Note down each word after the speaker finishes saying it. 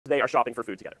they are shopping for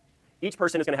food together. Each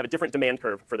person is going to have a different demand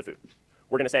curve for the food.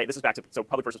 We're going to say, this is back to, so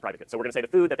public versus private goods. So we're going to say the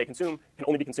food that they consume can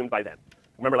only be consumed by them.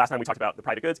 Remember last time we talked about the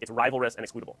private goods, it's rivalrous and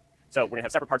excludable. So we're going to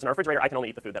have separate parts in our refrigerator. I can only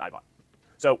eat the food that I bought.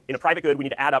 So in a private good, we need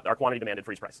to add up our quantity demanded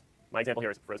for each price. My example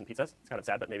here is frozen pizzas. It's kind of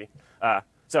sad, but maybe.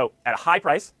 So at a high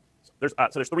price, there's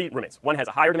 3 roommates. One has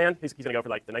a higher demand. He's going to go for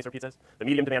like the nicer pizzas. The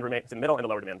medium demand roommate is in the middle, and the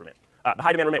lower demand roommate. The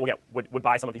high demand roommate would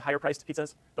buy some of the higher priced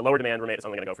pizzas. The lower demand roommate is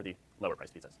only going to go for the lower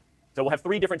priced pizzas. So we'll have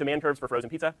 3 different demand curves for frozen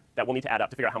pizza that we'll need to add up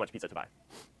to figure out how much pizza to buy.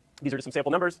 These are just some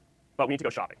sample numbers, but we need to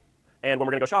go shopping. And when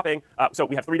we're going to go shopping, so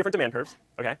we have 3 different demand curves.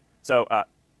 Okay. So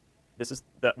this is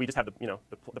we just have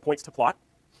the points to plot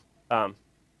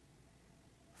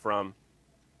from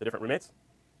the different roommates.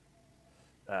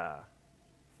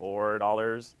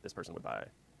 $4, this person would buy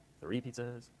 3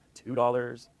 pizzas.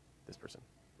 $2, this person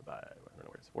would buy, I don't know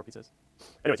where it is, 4 pizzas.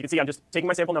 Anyways, you can see I'm just taking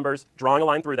my sample numbers, drawing a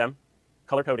line through them,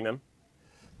 color coding them.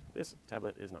 This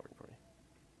tablet is not working for me.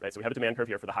 Right, so we have a demand curve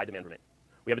here for the high demand roommate.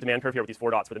 We have a demand curve here with these 4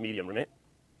 dots for the medium roommate,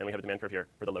 and we have a demand curve here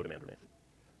for the low demand roommate.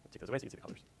 Let's take those away so you can see the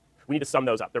colors. We need to sum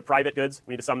those up. They're private goods.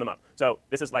 We need to sum them up. So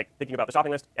this is like thinking about the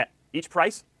shopping list. At each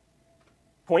price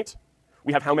point,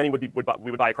 we have how many we would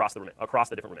buy across the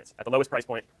different roommates. At the lowest price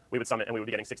point, we would sum it, and we would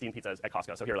be getting 16 pizzas at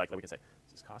Costco. So here, like we could say,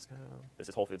 this is Costco. This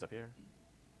is Whole Foods up here,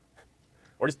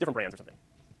 or just different brands or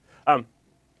something.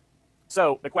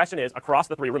 So the question is, across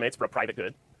the 3 roommates for a private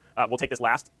good, we'll take this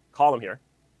last column here,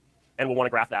 and we'll want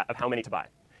to graph that of how many to buy.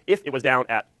 If it was down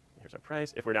at, here's our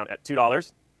price, if we're down at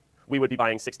 $2, we would be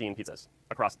buying 16 pizzas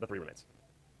across the 3 roommates.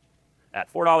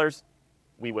 At $4,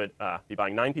 we would be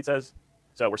buying 9 pizzas.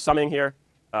 So we're summing here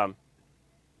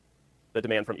the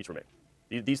demand from each roommate.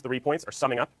 These 3 points are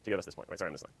summing up to give us this point. Right, sorry,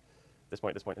 on this line. This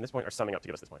point, and this point are summing up to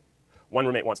give us this point. One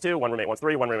roommate wants 2, one roommate wants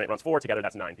 3, one roommate wants 4. Together,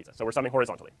 that's 9 pizzas. So we're summing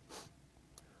horizontally.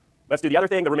 Let's do the other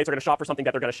thing. The roommates are going to shop for something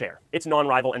that they're going to share. It's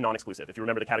non-rival and non-exclusive. If you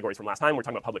remember the categories from last time, we're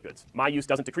talking about public goods. My use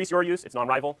doesn't decrease your use. It's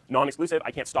non-rival, non-exclusive.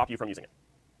 I can't stop you from using it.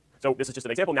 So this is just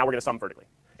an example. Now we're going to sum vertically.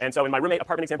 And so in my roommate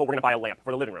apartment example, we're going to buy a lamp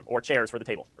for the living room, or chairs for the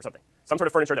table, or something. Some sort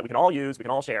of furniture that we can all use, we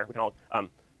can all share, we can all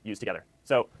use together.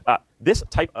 So this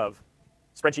type of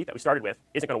spreadsheet that we started with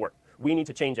isn't going to work. We need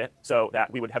to change it so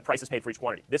that we would have prices paid for each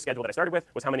quantity. This schedule that I started with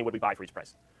was how many would we buy for each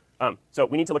price. So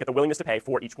we need to look at the willingness to pay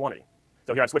for each quantity.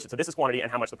 So here I've switched it. So this is quantity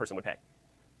and how much the person would pay.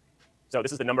 So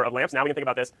this is the number of lamps. Now we can think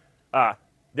about this.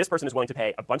 This person is willing to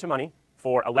pay a bunch of money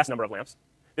for a less number of lamps.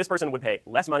 This person would pay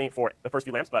less money for the first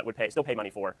few lamps, but would still pay money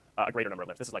for a greater number of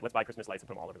lamps. This is like, let's buy Christmas lights and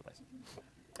put them all over the place.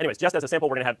 Anyways, just as a sample,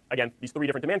 we're going to have, again, these 3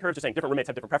 different demand curves, just saying different roommates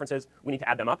have different preferences. We need to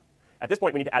add them up. At this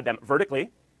point, we need to add them vertically.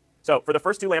 So for the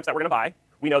first 2 lamps that we're going to buy,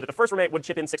 we know that the first roommate would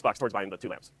chip in $6 towards buying the 2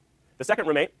 lamps. The second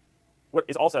roommate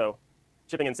is also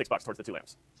chipping in $6 towards the 2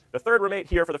 lamps. The third roommate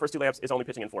here for the first 2 lamps is only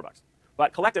pitching in $4.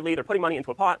 But collectively, they're putting money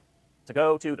into a pot to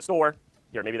go to the store.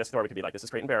 Here, maybe this store we could be like, this is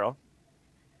Crate & Barrel,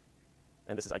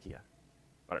 and this is IKEA.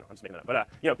 I don't know, I'm just making that up.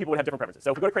 But people would have different preferences.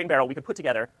 So if we go to Crate & Barrel, we could put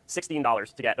together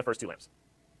 $16 to get the first 2 lamps.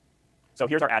 So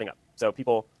here's our adding up. So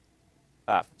people,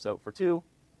 so for 2,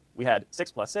 we had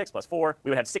 6 plus 6 plus 4.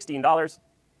 We would have $16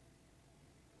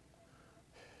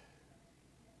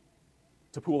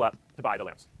 to pool up to buy the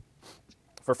lamps.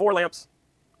 For 4 lamps,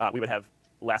 we would have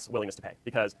less willingness to pay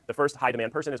because the first high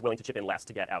demand person is willing to chip in less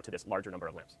to get out to this larger number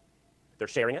of lamps. They're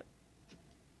sharing it,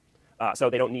 so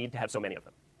they don't need to have so many of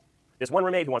them. This one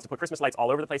roommate who wants to put Christmas lights all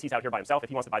over the place, he's out here by himself. If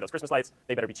he wants to buy those Christmas lights,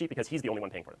 they better be cheap because he's the only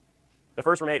one paying for them. The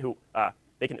first roommate who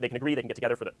they can agree, they can get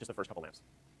together for just the first couple lamps.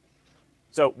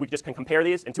 So we just can compare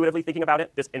these intuitively thinking about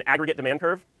it. An aggregate demand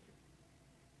curve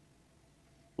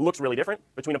looks really different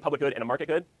between a public good and a market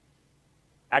good,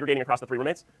 aggregating across the 3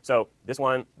 roommates. So this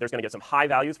one, there's going to get some high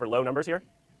values for low numbers here.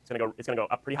 It's going to go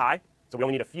up pretty high. So we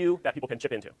only need a few that people can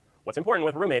chip into. What's important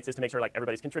with roommates is to make sure like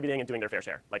everybody's contributing and doing their fair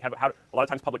share. Like a lot of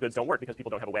times public goods don't work because people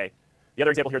don't have a way. The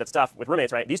other example here that's tough with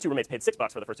roommates, right? These 2 roommates paid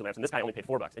 $6 for the first 2 lamps, and this guy only paid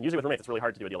 $4. And usually with roommates, it's really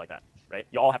hard to do a deal like that, right?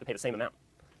 You all have to pay the same amount.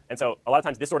 And so a lot of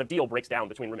times this sort of deal breaks down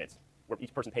between roommates, where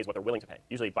each person pays what they're willing to pay.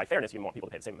 Usually by fairness, you want people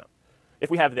to pay the same amount.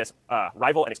 If we have this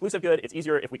rival and exclusive good, it's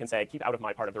easier if we can say, keep out of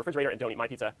my part of the refrigerator and don't eat my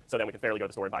pizza, so then we can fairly go to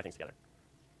the store and buy things together.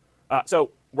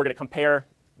 So we're going to compare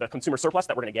the consumer surplus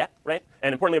that we're going to get, right?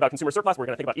 And importantly about consumer surplus, we're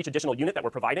going to think about each additional unit that we're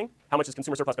providing. How much is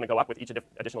consumer surplus going to go up with each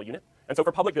additional unit? And so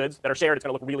for public goods that are shared, it's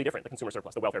going to look really different, the consumer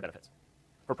surplus, the welfare benefits.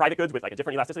 For private goods with like a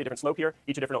different elasticity, a different slope here,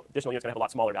 each additional unit is going to have a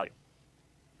lot smaller value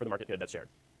for the market good that's shared.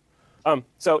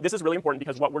 So this is really important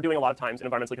because what we're doing a lot of times in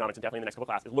environmental economics, and definitely in the next couple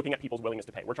classes, is looking at people's willingness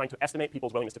to pay. We're trying to estimate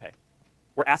people's willingness to pay.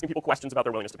 We're asking people questions about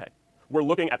their willingness to pay. We're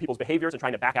looking at people's behaviors and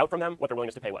trying to back out from them what their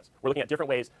willingness to pay was. We're looking at different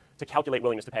ways to calculate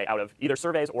willingness to pay out of either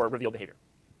surveys or revealed behavior.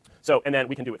 So, and then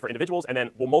we can do it for individuals, and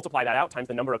then we'll multiply that out times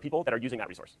the number of people that are using that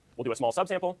resource. We'll do a small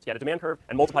subsample to get a demand curve,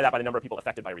 and multiply that by the number of people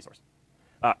affected by a resource.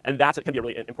 And that can be a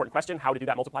really important question. How to do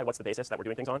that multiply? What's the basis that we're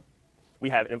doing things on? We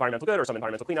have an environmental good or some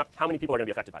environmental cleanup. How many people are going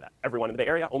to be affected by that? Everyone in the Bay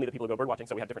Area, only the people who go bird watching,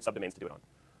 so we have different subdomains to do it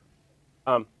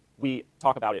on. We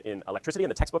talk about it in electricity. In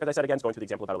the textbook, as I said again, is going through the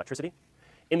example about electricity.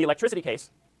 In the electricity case,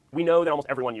 we know that almost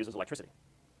everyone uses electricity.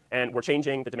 And we're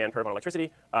changing the demand curve on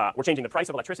electricity. We're changing the price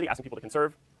of electricity, asking people to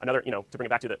conserve. Another, to bring it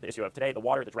back to the issue of today, the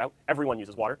water, the drought, everyone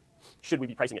uses water. Should we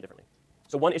be pricing it differently?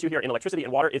 So one issue here in electricity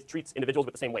and water is treats individuals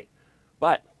with the same weight.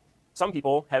 But some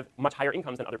people have much higher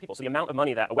incomes than other people. So the amount of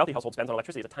money that a wealthy household spends on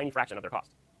electricity is a tiny fraction of their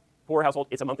cost. Poor household,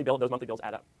 it's a monthly bill. Those monthly bills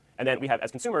add up. And then we have, as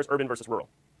consumers, urban versus rural.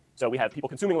 So we have people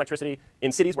consuming electricity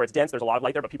in cities where it's dense. There's a lot of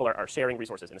light there, but people are sharing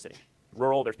resources in a city.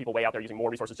 Rural, there's people way out there using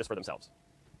more resources just for themselves.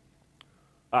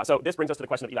 So this brings us to the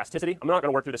question of elasticity. I'm not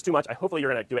going to work through this too much. Hopefully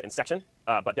you're going to do it in section,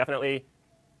 but definitely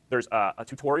there's a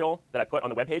tutorial that I put on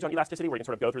the webpage on elasticity where you can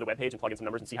sort of go through the webpage and plug in some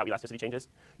numbers and see how elasticity changes.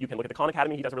 You can look at the Khan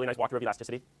Academy. He does a really nice walkthrough of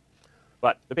elasticity.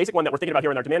 But the basic one that we're thinking about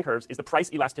here in our demand curves is the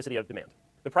price elasticity of demand.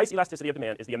 The price elasticity of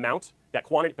demand is the amount that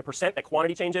quantity, the percent that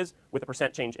quantity changes with the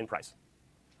percent change in price.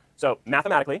 So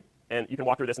mathematically, and you can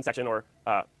walk through this in section, or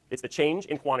it's the change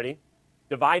in quantity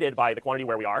divided by the quantity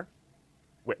where we are,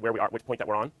 which point that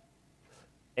we're on,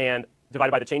 and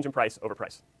divided by the change in price over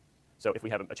price. So if we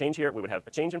have a change here, we would have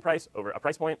a change in price over a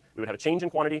price point. We would have a change in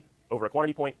quantity over a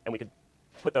quantity point, and we could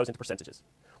put those into percentages.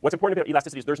 What's important about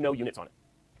elasticity is there's no units on it.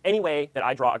 Any way that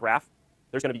I draw a graph,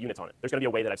 there's going to be units on it. There's going to be a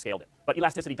way that I've scaled it. But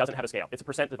elasticity doesn't have a scale. It's a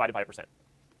percent divided by a percent.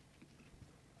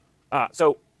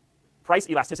 So price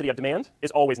elasticity of demand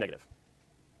is always negative.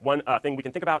 One thing we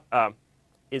can think about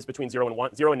is between 0 and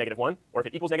 1, 0 and negative 1, or if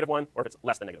it equals negative 1, or if it's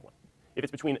less than negative 1. If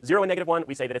it's between 0 and negative 1,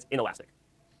 we say that it's inelastic,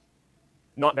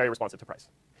 not very responsive to price.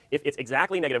 If it's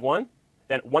exactly negative 1,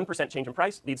 then 1% change in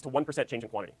price leads to 1% change in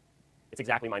quantity. It's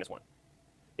exactly minus 1.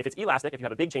 If it's elastic, if you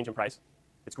have a big change in price,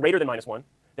 it's greater than minus 1,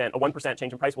 then a 1%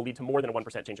 change in price will lead to more than a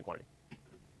 1% change in quantity.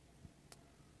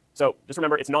 So just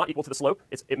remember, it's not equal to the slope.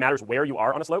 It matters where you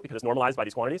are on a slope because it's normalized by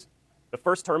these quantities. The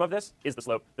first term of this is the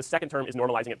slope. The second term is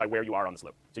normalizing it by where you are on the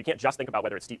slope. So you can't just think about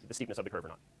whether it's the steepness of the curve or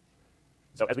not.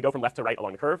 So as we go from left to right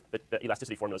along the curve, the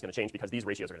elasticity formula is going to change because these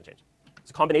ratios are going to change.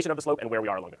 It's a combination of the slope and where we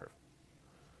are along the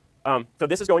curve. So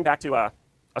this is going back to a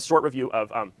short review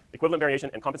of equivalent variation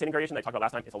and compensating variation that I talked about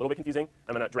last time. It's a little bit confusing.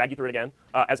 I'm going to drag you through it again.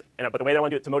 But the way that I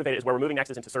want to do it to motivate it is where we're moving next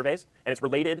is into surveys, and it's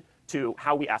related to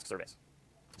how we ask surveys.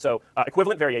 So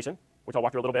equivalent variation, which I'll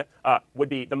walk through a little bit, would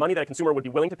be the money that a consumer would be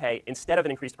willing to pay instead of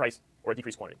an increased price or a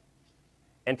decreased quantity.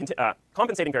 And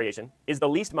compensating variation is the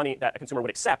least money that a consumer would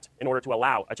accept in order to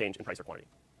allow a change in price or quantity.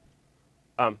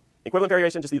 Equivalent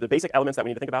variation, just the basic elements that we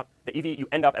need to think about. The EV, you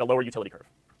end up at a lower utility curve.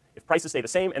 If prices stay the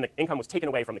same and the income was taken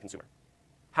away from the consumer,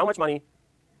 how much money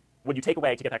would you take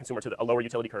away to get that consumer to a lower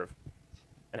utility curve,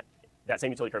 and that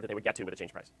same utility curve that they would get to with a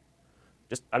change price?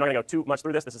 I'm not going to go too much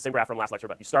through this. This is the same graph from last lecture,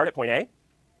 but you start at point A,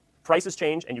 prices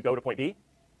change, and you go to point B,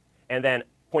 and then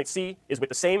point C is with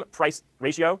the same price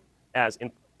ratio as in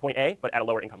point A, but at a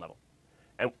lower income level.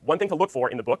 And one thing to look for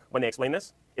in the book when they explain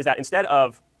this is that instead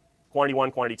of quantity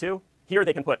 1, quantity 2, here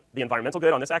they can put the environmental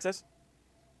good on this axis,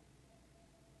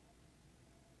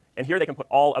 and here they can put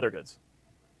all other goods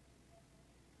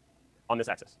on this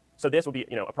axis. So this will be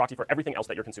a proxy for everything else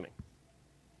that you're consuming.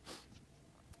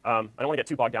 I don't want to get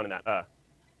too bogged down in that.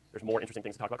 There's more interesting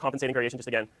things to talk about. Compensating variation, just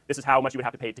again, this is how much you would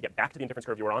have to pay to get back to the indifference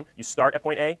curve you were on. You start at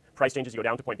point A, price changes, you go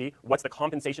down to point B. What's the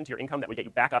compensation to your income that would get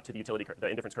you back up to the utility curve, the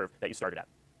indifference curve that you started at?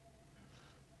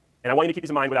 And I want you to keep these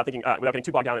in mind without getting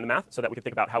too bogged down in the math so that we can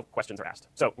think about how questions are asked.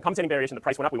 So in compensating variation, the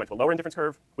price went up, we went to a lower indifference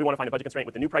curve. We want to find a budget constraint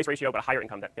with the new price ratio, but a higher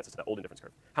income that gets us to the old indifference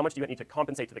curve. How much do you need to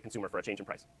compensate to the consumer for a change in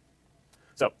price?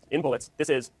 So in bullets,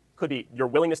 could be your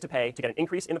willingness to pay to get an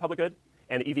increase in the public good,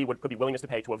 and the EV could be willingness to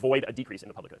pay to avoid a decrease in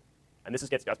the public good. And this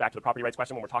gets us back to the property rights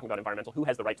question when we're talking about environmental. Who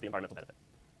has the right to the environmental benefit?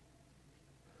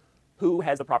 Who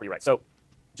has the property right? So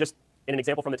just in an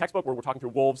example from the textbook where we're talking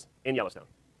through wolves in Yellowstone.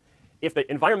 If the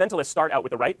environmentalists start out with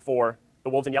the right for the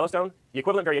wolves in Yellowstone, the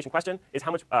equivalent variation question is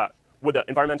how much would the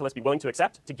environmentalists be willing to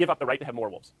accept to give up the right to have more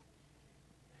wolves?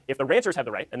 If the ranchers have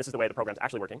the right, and this is the way the program's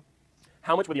actually working,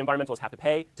 how much would the environmentalists have to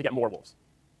pay to get more wolves?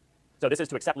 So this is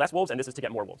to accept less wolves, and this is to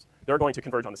get more wolves. They're going to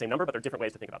converge on the same number, but there are different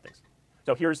ways to think about things.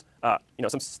 So here's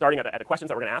some starting at the questions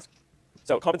that we're going to ask.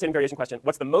 So compensating variation question,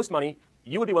 what's the most money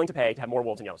you would be willing to pay to have more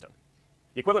wolves in Yellowstone?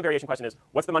 The equivalent variation question is,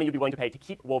 what's the money you'd be willing to pay to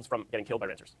keep wolves from getting killed by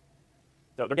ranchers?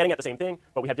 So they're getting at the same thing,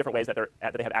 but we have different ways that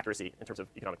they have accuracy in terms of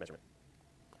economic measurement.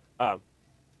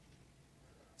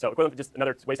 So equivalent, just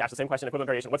another way to ask the same question, equivalent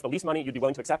variation, what's the least money you'd be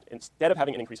willing to accept instead of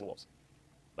having an increase in wolves?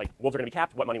 Like wolves are going to be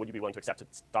capped, what money would you be willing to accept to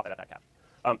stop it at that cap?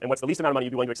 And what's the least amount of money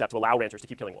you'd be willing to accept to allow ranchers to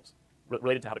keep killing wolves,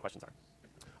 related to how the questions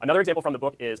Another example from the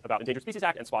book is about Endangered Species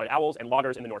Act and spotted owls and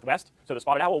loggers in the Northwest. So the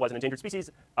spotted owl was an endangered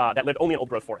species that lived only in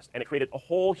old-growth forest, and it created a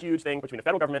whole huge thing between the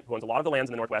federal government, who owns a lot of the lands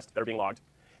in the Northwest that are being logged,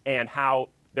 and how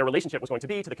their relationship was going to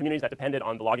be to the communities that depended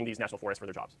on the logging these national forests for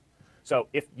their jobs. So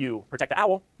if you protect the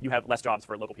owl, you have less jobs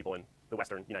for local people in the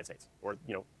western United States, or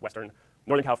western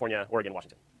Northern California, Oregon,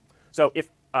 Washington. So if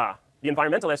the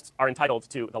environmentalists are entitled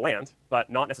to the land, but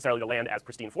not necessarily the land as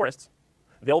pristine forests,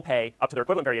 they'll pay up to their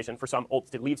equivalent variation for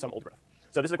to leave some old growth.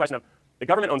 So this is a question of the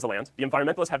government owns the land. The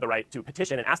environmentalists have the right to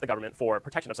petition and ask the government for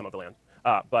protection of some of the land.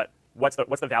 But what's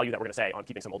the value that we're going to say on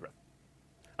keeping some old growth?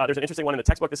 There's an interesting one in the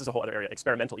textbook. This is a whole other area,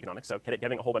 experimental economics. So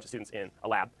getting a whole bunch of students in a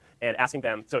lab and asking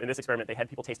them. So in this experiment, they had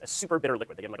people taste a super bitter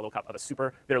liquid. They gave them like a little cup of a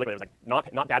super bitter liquid. It was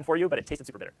like not bad for you, but it tasted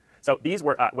super bitter. So these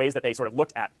were ways that they sort of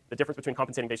looked at the difference between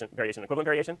compensating variation and equivalent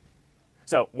variation.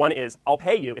 So one is, I'll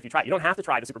pay you if you try. You don't have to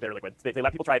try the super bitter liquid. They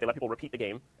let people try it. They let people repeat the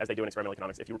game, as they do in experimental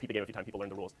economics. If you repeat the game a few times, people learn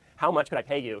the rules. How much could I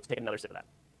pay you to take another sip of that?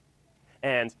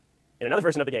 And in another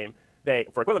version of the game,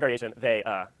 for equivalent variation, they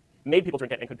made people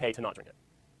drink it and could pay to not drink it.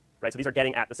 Right? So these are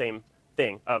getting at the same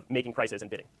thing of making prices and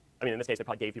bidding. I mean, in this case, they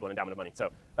probably gave people an endowment of money.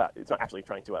 So it's not actually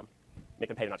trying to make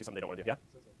them pay to not do something they don't want to do. Yeah?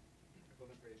 So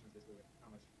equivalent variation is basically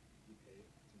how much you pay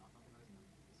to not compromise, and then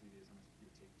the CD is how much you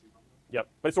would take to compromise? Yep.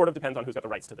 But it sort of depends on who's got the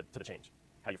rights to the change,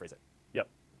 how you phrase it. Yep.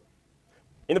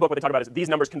 In the book, what they talk about is these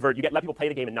numbers converge. Let people play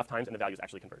the game enough times, and the values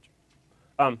actually converge.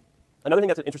 Another thing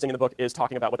that's interesting in the book is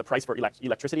talking about what the price for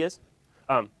electricity is.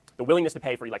 The willingness to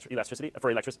pay for electricity.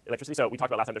 So we talked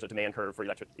about last time there's a demand curve for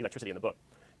electricity in the book,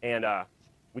 and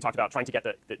we talked about trying to get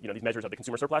these measures of the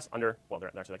consumer surplus under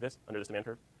they're actually like this, under this demand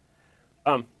curve.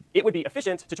 It would be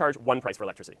efficient to charge one price for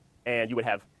electricity, and you would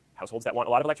have households that want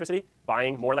a lot of electricity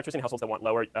buying more electricity, and households that want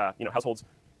lower. Households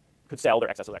could sell their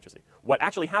excess electricity. What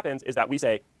actually happens is that we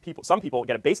say some people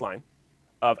get a baseline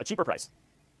of a cheaper price.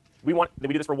 We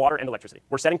do this for water and electricity.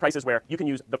 We're setting prices where you can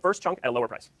use the first chunk at a lower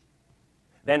price.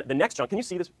 Then the next chunk, can you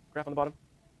see this graph on the bottom?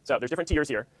 So there's different tiers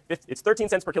here. It's 13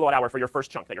 cents per kilowatt hour for your first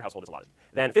chunk that your household is allotted.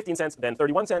 Then 15 cents, then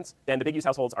 31 cents, then the big use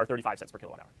households are 35 cents per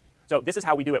kilowatt hour. So this is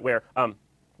how we do it, where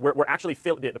we're actually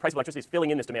the price of electricity is filling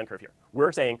in this demand curve here.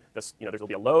 We're saying this, there will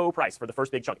be a low price for the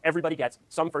first big chunk. Everybody gets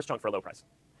some first chunk for a low price.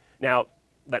 Now,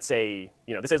 let's say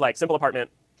this is like simple apartment.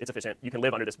 It's efficient. You can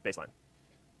live under this baseline.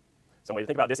 Some way to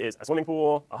think about this is a swimming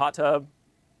pool, a hot tub.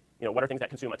 What are things that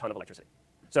consume a ton of electricity?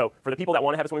 So for the people that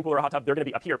want to have a swimming pool or a hot tub, they're going to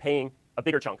be up here paying a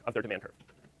bigger chunk of their demand curve.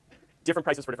 Different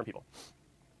prices for different people.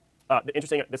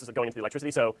 Interesting, this is going into the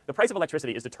electricity. So the price of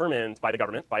electricity is determined by the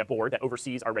government, by a board that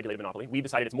oversees our regulated monopoly. We've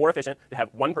decided it's more efficient to have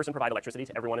one person provide electricity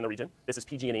to everyone in the region. This is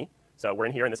PG&E. So we're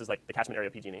in here, and this is like the catchment area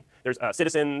of PG&E. There's a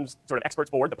citizens sort of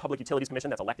experts board, the Public Utilities Commission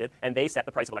that's elected, and they set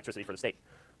the price of electricity for the state.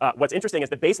 What's interesting is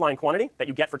the baseline quantity that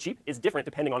you get for cheap is different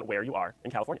depending on where you are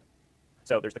in California.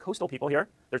 So there's the coastal people here.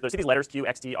 See these letters, Q,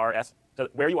 X, T, R, S. So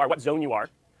where you are, what zone you are,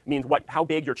 means how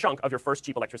big your chunk of your first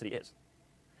cheap electricity is.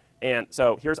 And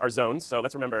so here's our zones. So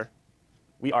let's remember,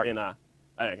 we are in, I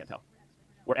can't tell.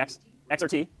 We're X or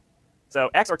T. So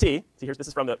X or T, see this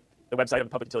is from the website of the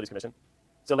Public Utilities Commission.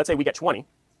 So let's say we get 20,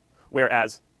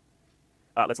 whereas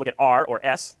let's look at R or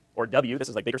S or W. This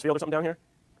is like Bakersfield or something down here.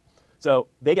 So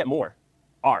they get more.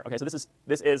 R, okay, so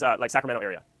this is like Sacramento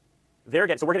area.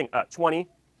 So we're getting 20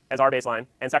 as our baseline,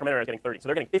 and Sacramento area is getting 30. So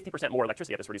they're getting 50% more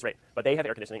electricity at this reduced rate, but they have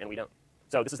air conditioning and we don't.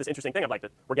 So this is this interesting thing of like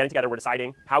we're getting together, we're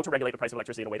deciding how to regulate the price of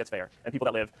electricity in a way that's fair, and people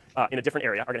that live in a different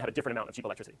area are going to have a different amount of cheap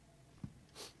electricity.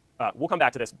 We'll come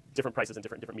back to this, different prices and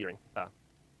different metering.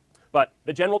 But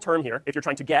the general term here, if you're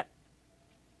trying to get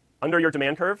under your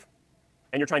demand curve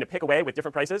and you're trying to pick away with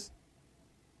different prices,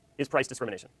 is price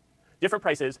discrimination. Different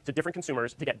prices to different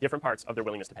consumers to get different parts of their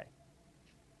willingness to pay.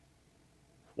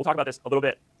 We'll talk about this a little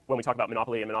bit when we talk about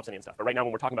monopoly and monopsony and stuff. But right now,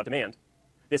 when we're talking about demand,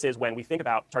 this is when we think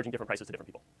about charging different prices to different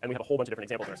people. And we have a whole bunch of different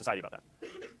examples in our society about that. Did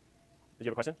you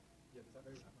have a question? Yeah, does that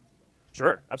vary with preference as well?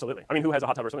 Sure, absolutely. I mean, who has a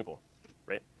hot tub or swimming pool,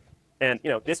 right? And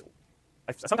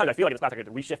sometimes I feel like in this class I could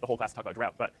reshift the whole class to talk about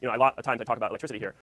drought. But a lot of times I talk about electricity here.